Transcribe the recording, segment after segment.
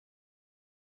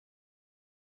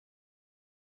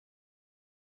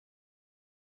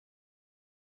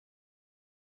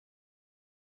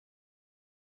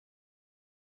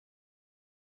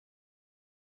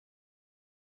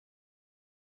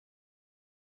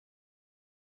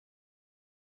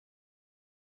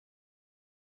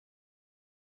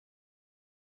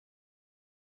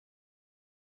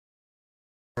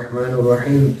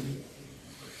Rahim.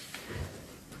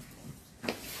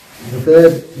 The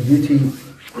third duty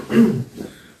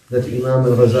that Imam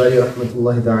al-Ghazali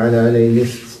rahmatullahi ta'ala alayhi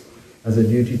lists as a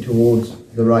duty towards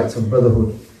the rights of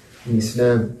brotherhood in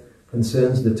Islam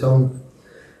concerns the tongue,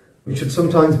 which should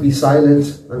sometimes be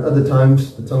silent and other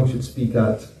times the tongue should speak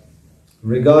out.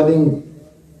 Regarding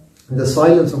the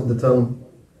silence of the tongue,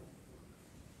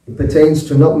 it pertains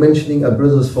to not mentioning a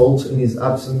brother's faults in his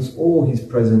absence or his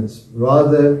presence.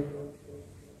 Rather,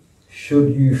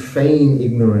 should you feign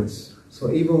ignorance.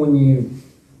 So even when you,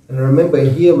 and remember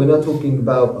here we're not talking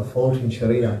about a fault in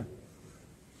Sharia.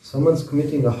 Someone's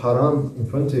committing a haram in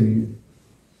front of you.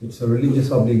 It's a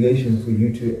religious obligation for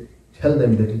you to tell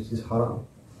them that it is haram.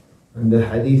 And the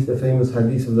hadith, the famous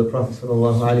hadith of the Prophet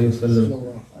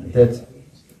ﷺ, that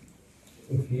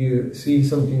if you see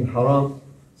something haram,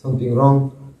 something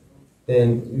wrong,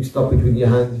 then you stop it with your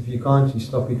hands. If you can't, you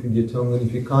stop it with your tongue. And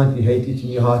if you can't, you hate it in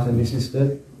your heart. And this is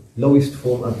the lowest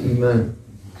form of Iman.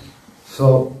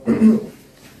 So, and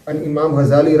Imam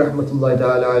Ghazali rahmatullahi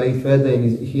ta'ala alayhi further in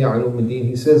his Ihya Ulumuddin,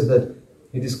 he says that,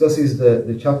 he discusses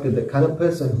the chapter that can a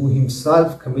person who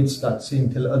himself commits that sin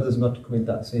tell others not to commit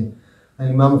that sin. And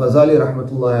Imam Ghazali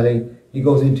rahmatullahi alayhi, he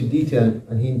goes into detail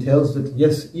and he tells that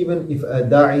yes, even if a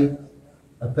da'i,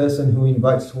 a person who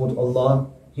invites towards Allah,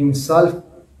 himself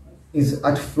is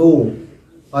at flaw,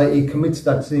 i.e. commits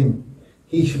that sin,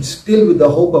 he should still, with the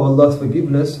hope of Allah's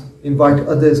forgiveness, invite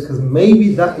others, because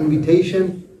maybe that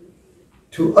invitation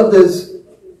to others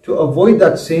to avoid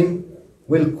that sin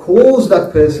will cause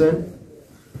that person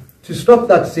to stop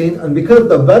that sin, and because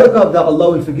the barakah of that,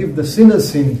 Allah will forgive the sinner's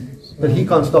sin that he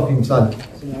can't stop himself.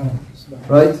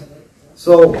 Right?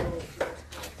 So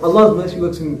Allah's mercy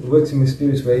works in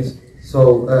mysterious ways.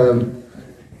 So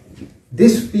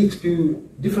this speaks to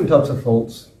different types of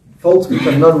faults which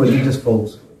are non-religious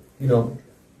faults. It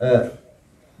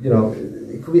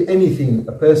could be anything,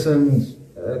 a person's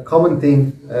common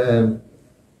thing, and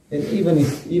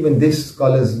even this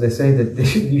scholars, they say that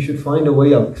you should find a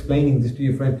way of explaining this to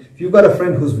your friend. If you've got a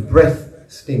friend whose breath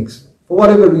stinks for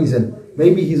whatever reason,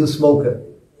 maybe he's a smoker,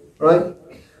 right?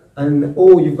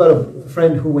 Or you've got a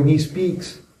friend who, when he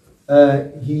speaks,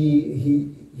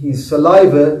 his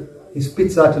saliva, he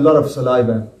spits out a lot of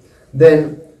saliva.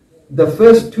 Then the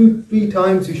first 2-3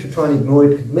 times you should try and ignore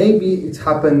it. Maybe it's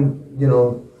happened,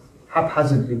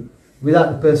 haphazardly,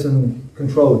 without the person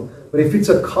controlled. But if it's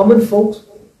a common fault,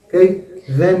 okay,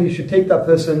 then you should take that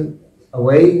person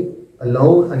away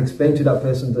alone and explain to that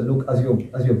person that, look, as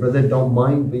your brother, don't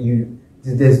mind, but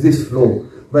there's this flaw.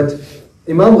 But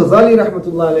Imam Ghazali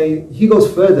rahmatullah alayhi, he goes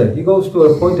further. He goes to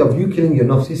a point of you killing your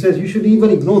nafs. He says you should even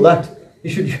ignore that. You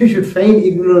should feign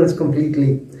ignorance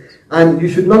completely. And you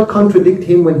should not contradict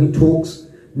him when he talks,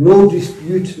 no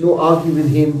dispute, no argue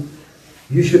with him.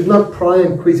 You should not pry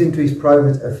and quiz into his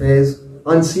private affairs.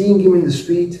 On seeing him in the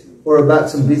street or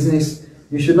about some business,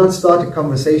 you should not start a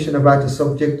conversation about the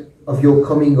subject of your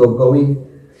coming or going,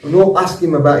 nor ask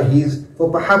him about his, for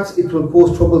perhaps it will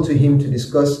cause trouble to him to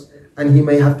discuss, and he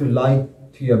may have to lie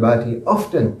to you about it.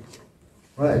 Often,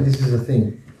 right, and this is the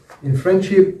thing, in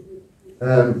friendship,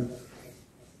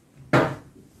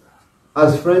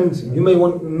 as friends, you may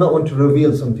not want to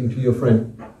reveal something to your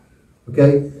friend,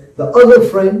 okay? The other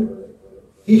friend,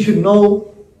 he should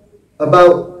know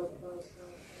about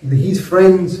his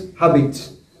friend's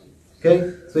habits,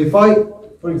 okay? So if I,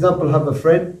 for example, have a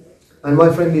friend, and my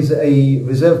friend is a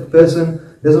reserved person,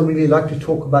 doesn't really like to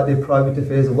talk about their private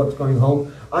affairs or what's going on,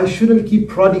 I shouldn't keep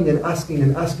prodding and asking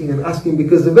and asking and asking,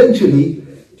 because eventually,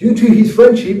 due to his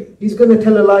friendship, he's going to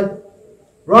tell a lie.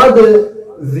 Rather,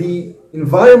 the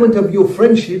environment of your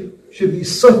friendship should be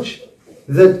such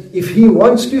that if he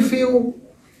wants to feel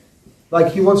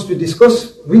like he wants to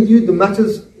discuss with you the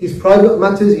matters, his private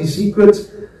matters, his secrets,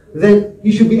 then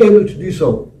he should be able to do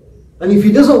so. And if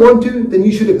he doesn't want to, then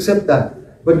you should accept that.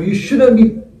 But you shouldn't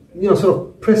be, sort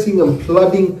of pressing and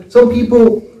plodding. Some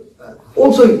people,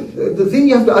 also, the thing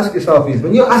you have to ask yourself is,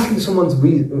 when you're asking someone's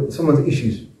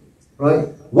issues, right?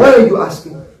 Why are you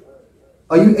asking?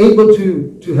 Are you able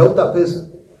to help that person?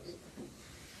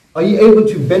 Are you able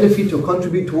to benefit or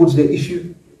contribute towards their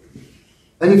issue?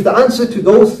 And if the answer to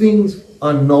those things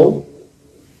are no,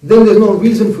 then there's no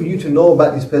reason for you to know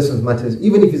about this person's matters,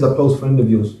 even if he's a close friend of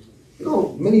yours.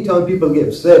 Many times people get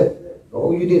upset.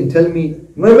 Oh, you didn't tell me.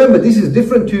 Remember, this is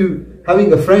different to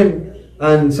having a friend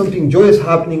and something joyous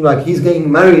happening, like he's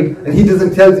getting married and he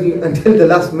doesn't tell you until the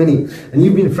last minute. And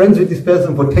you've been friends with this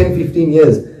person for 10, 15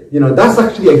 years. That's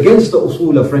actually against the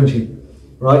usul of friendship,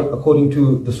 right? According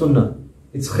to the sunnah.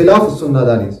 It's khilaf al-sunnah,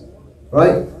 that is.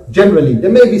 right? Generally,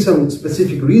 there may be some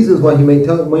specific reasons why he may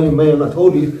have not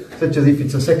told you, such as if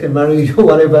it's a second marriage or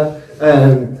whatever.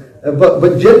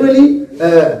 But generally,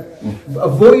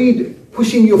 avoid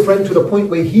pushing your friend to the point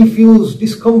where he feels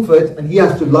discomfort and he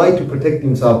has to lie to protect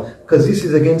himself, because this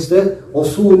is against the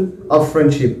usul of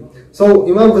friendship. So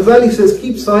Imam Ghazali says,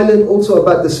 keep silent also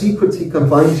about the secrets he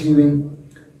confines you in,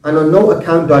 and on no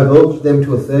account divulge them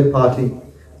to a third party,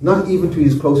 not even to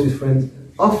his closest friends.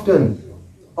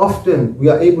 Often we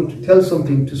are able to tell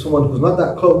something to someone who's not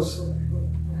that close,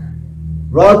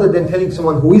 rather than telling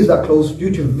someone who is that close,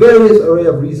 due to various array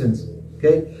of reasons.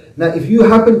 Okay. Now, if you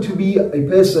happen to be a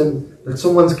person that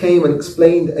someone's came and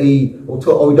explained or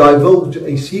divulged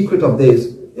a secret of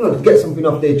theirs, to get something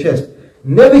off their chest,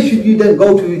 never should you then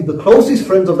go to the closest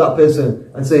friends of that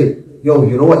person and say, yo,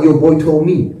 you know what your boy told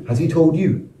me? Has he told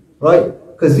you? Right?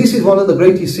 Because this is one of the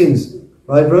greatest sins.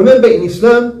 Right? Remember, in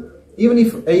Islam, even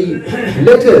if a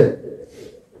letter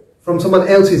from someone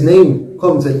else's name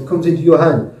comes into your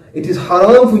hand, it is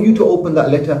haram for you to open that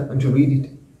letter and to read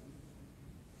it.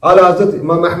 Ala Hazrat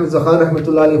Imam Ahmad Zakhan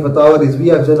rahmatullahi alayhi fatawa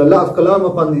Rizvi have said a lot of kalam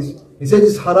upon this. He said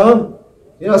it's haram.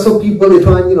 Some people, they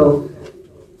try and,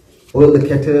 oil the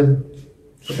kettle,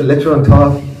 put the letter on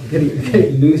top, get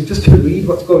it loose, just to read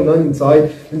what's going on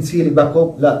inside and seal it back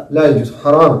up. La just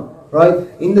haram. Right?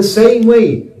 In the same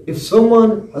way, if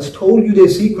someone has told you their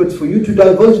secrets, for you to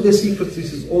divulge their secrets,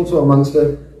 this is also amongst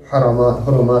the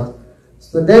haramat.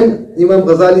 So then Imam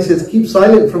Ghazali says, keep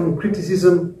silent from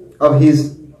criticism of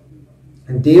his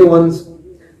dear ones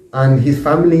and his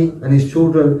family and his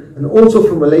children, and also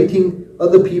from relating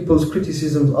other people's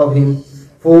criticisms of him,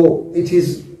 for it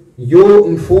is your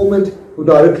informant who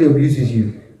directly abuses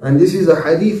you. And this is a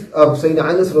hadith of Sayyidina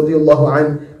Anas radiallahu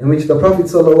anhu, in which the Prophet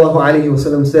sallallahu alayhi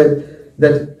wasallam said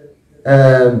that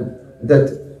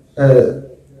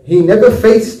he never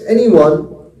faced anyone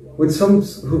with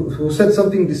who said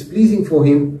something displeasing for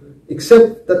him,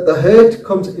 except that the hurt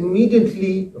comes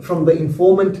immediately from the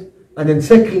informant, and then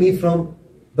secondly from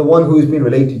the one who is being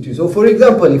related to. So for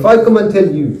example, if I come and tell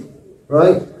you,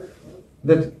 right,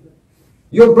 that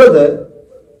your brother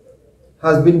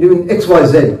has been doing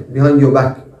XYZ behind your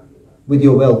back with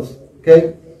your wealth,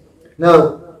 okay?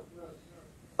 Now,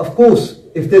 of course,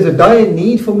 if there's a dire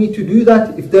need for me to do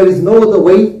that, if there is no other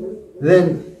way,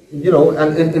 then,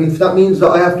 and if that means that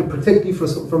I have to protect you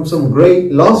from some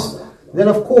great loss, then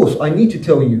of course I need to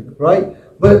tell you, right?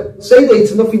 But say that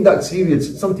it's nothing that serious,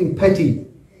 it's something petty,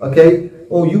 okay?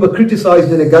 Or you were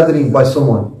criticized in a gathering by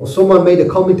someone, or someone made a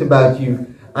comment about you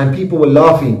and people were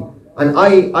laughing, and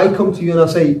I come to you and I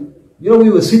say, we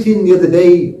were sitting the other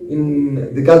day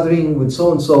in the gathering with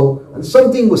so-and-so, and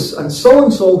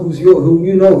so-and-so who's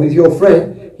your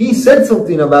friend, he said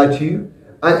something about you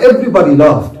and everybody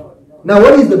laughed. Now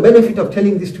what is the benefit of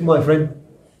telling this to my friend?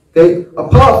 Okay,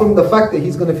 apart from the fact that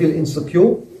he's going to feel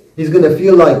insecure, he's going to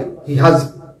feel like he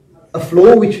has a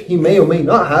flaw which he may or may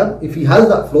not have. If he has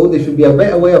that flaw, there should be a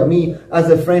better way of me as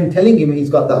a friend telling him he's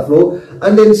got that flaw.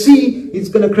 And then C, it's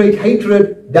going to create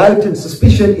hatred, doubt and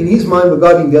suspicion in his mind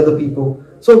regarding the other people.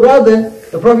 So rather,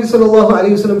 the Prophet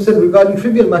ﷺ said regarding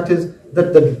trivial matters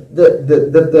that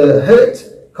the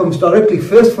hurt comes directly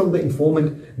first from the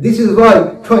informant. This is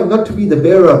why try not to be the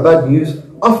bearer of bad news.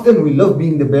 Often we love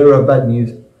being the bearer of bad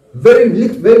news. Very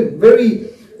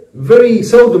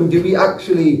seldom do we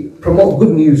actually promote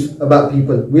good news about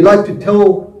people. We like to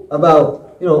tell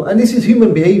about, and this is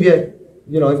human behavior.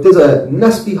 If there's a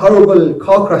nasty, horrible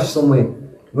car crash somewhere,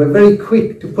 we're very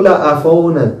quick to pull out our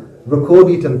phone and record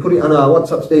it and put it on our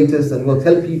WhatsApp status, and we'll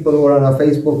tell people who are on our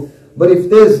Facebook. But if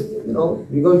there's, you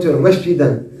go into a masjid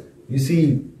and you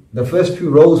see the first 2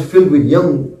 rows filled with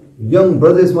young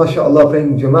brothers, mashallah,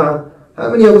 praying jama'ah, how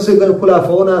many of us are going to pull our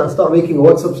phone out and start making a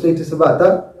WhatsApp status about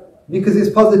that? Because it's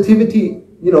positivity,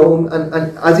 and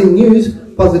as in news,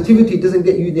 positivity doesn't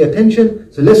get you the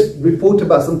attention. So let's report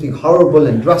about something horrible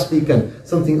and drastic and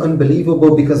something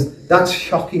unbelievable, because that's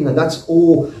shocking and that's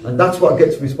awe and that's what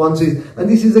gets responses. And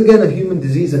this is again a human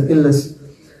disease and illness.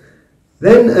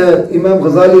 Then Imam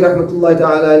Ghazali rahmatullahi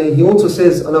ta'ala alayhi, he also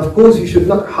says, and of course you should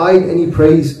not hide any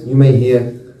praise you may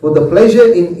hear, for the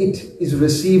pleasure in it is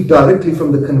received directly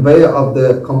from the conveyor of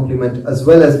the compliment, as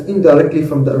well as indirectly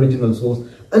from the original source.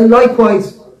 And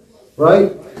likewise,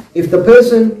 right, if the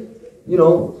person,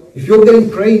 if you're getting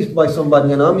praised by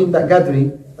somebody and I'm in that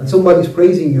gathering and somebody's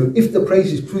praising you, if the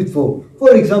praise is truthful.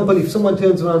 For example, if someone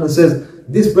turns around and says,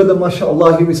 this brother,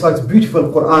 mashallah, he recites beautiful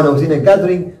Quran. I was in a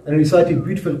gathering and recited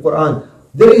beautiful Quran.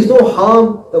 There is no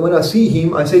harm that when I see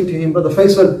him, I say to him, Brother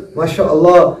Faisal,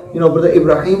 MashaAllah, Brother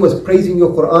Ibrahim was praising your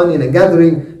Quran in a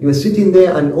gathering. He was sitting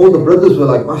there and all the brothers were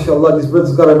like, MashaAllah, this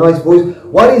brother's got a nice voice.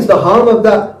 What is the harm of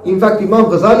that? In fact, Imam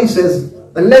Ghazali says,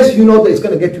 unless you know that it's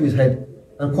going to get to his head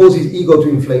and cause his ego to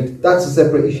inflate, that's a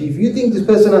separate issue. If you think this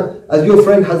person as your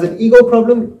friend has an ego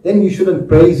problem, then you shouldn't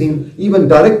praise him. Even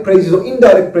direct praises or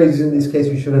indirect praises in this case,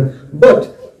 you shouldn't.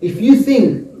 But if you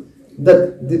think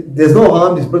that there's no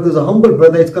harm, this brother is a humble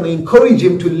brother, it's going to encourage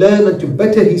him to learn and to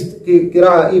better his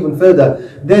qira'ah even further,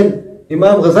 then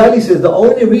Imam Ghazali says the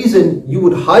only reason you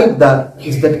would hide that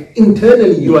is that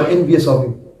internally you are envious of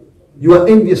him. You are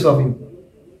envious of him,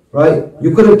 right?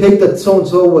 You couldn't take that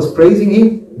so-and-so was praising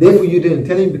him, therefore you didn't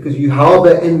tell him because you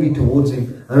harbor envy towards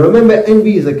him. And remember,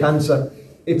 envy is a cancer.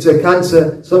 It's a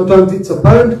cancer. Sometimes it's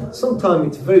apparent, sometimes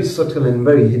it's very subtle and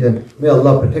very hidden. May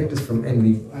Allah protect us from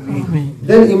envy. Amen.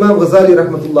 Then Imam Ghazali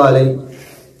rahmatullah alayhi,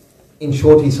 in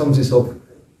short, he sums this up.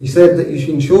 He said that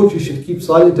in short, you should keep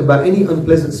silent about any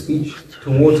unpleasant speech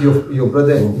towards your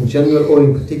brother in general or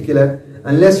in particular,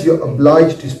 unless you're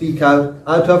obliged to speak out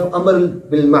of amr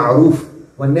bil ma'roof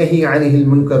wa nahi anil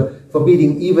munkar,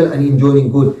 forbidding evil and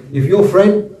enjoining good. If your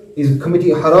friend is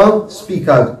committing haram, speak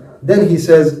out. Then he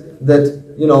says that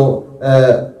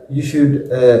you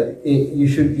should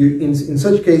in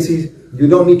such cases you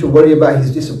don't need to worry about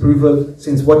his disapproval,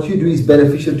 since what you do is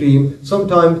beneficial to him.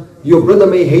 Sometimes your brother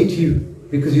may hate you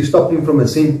because you stopped him from a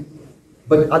sin,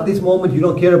 but at this moment you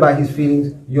don't care about his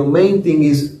feelings. Your main thing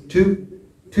is to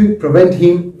prevent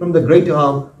him from the greater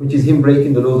harm, which is him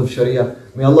breaking the laws of Sharia.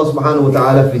 May Allah subhanahu wa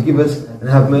ta'ala forgive us and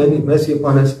have mercy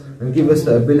upon us and give us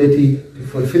the ability to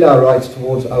fulfill our rights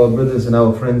towards our brothers and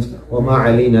our friends. وَمَا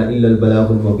عَلَيْنَا إِلَّا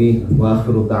الْبَلَاغُ الْمُبِينُ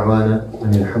وَآخِرُ دَعْوَانَا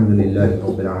أَنِ الْحَمْدُ لِلَّهِ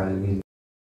رَبِّ الْعَالَمِينَ.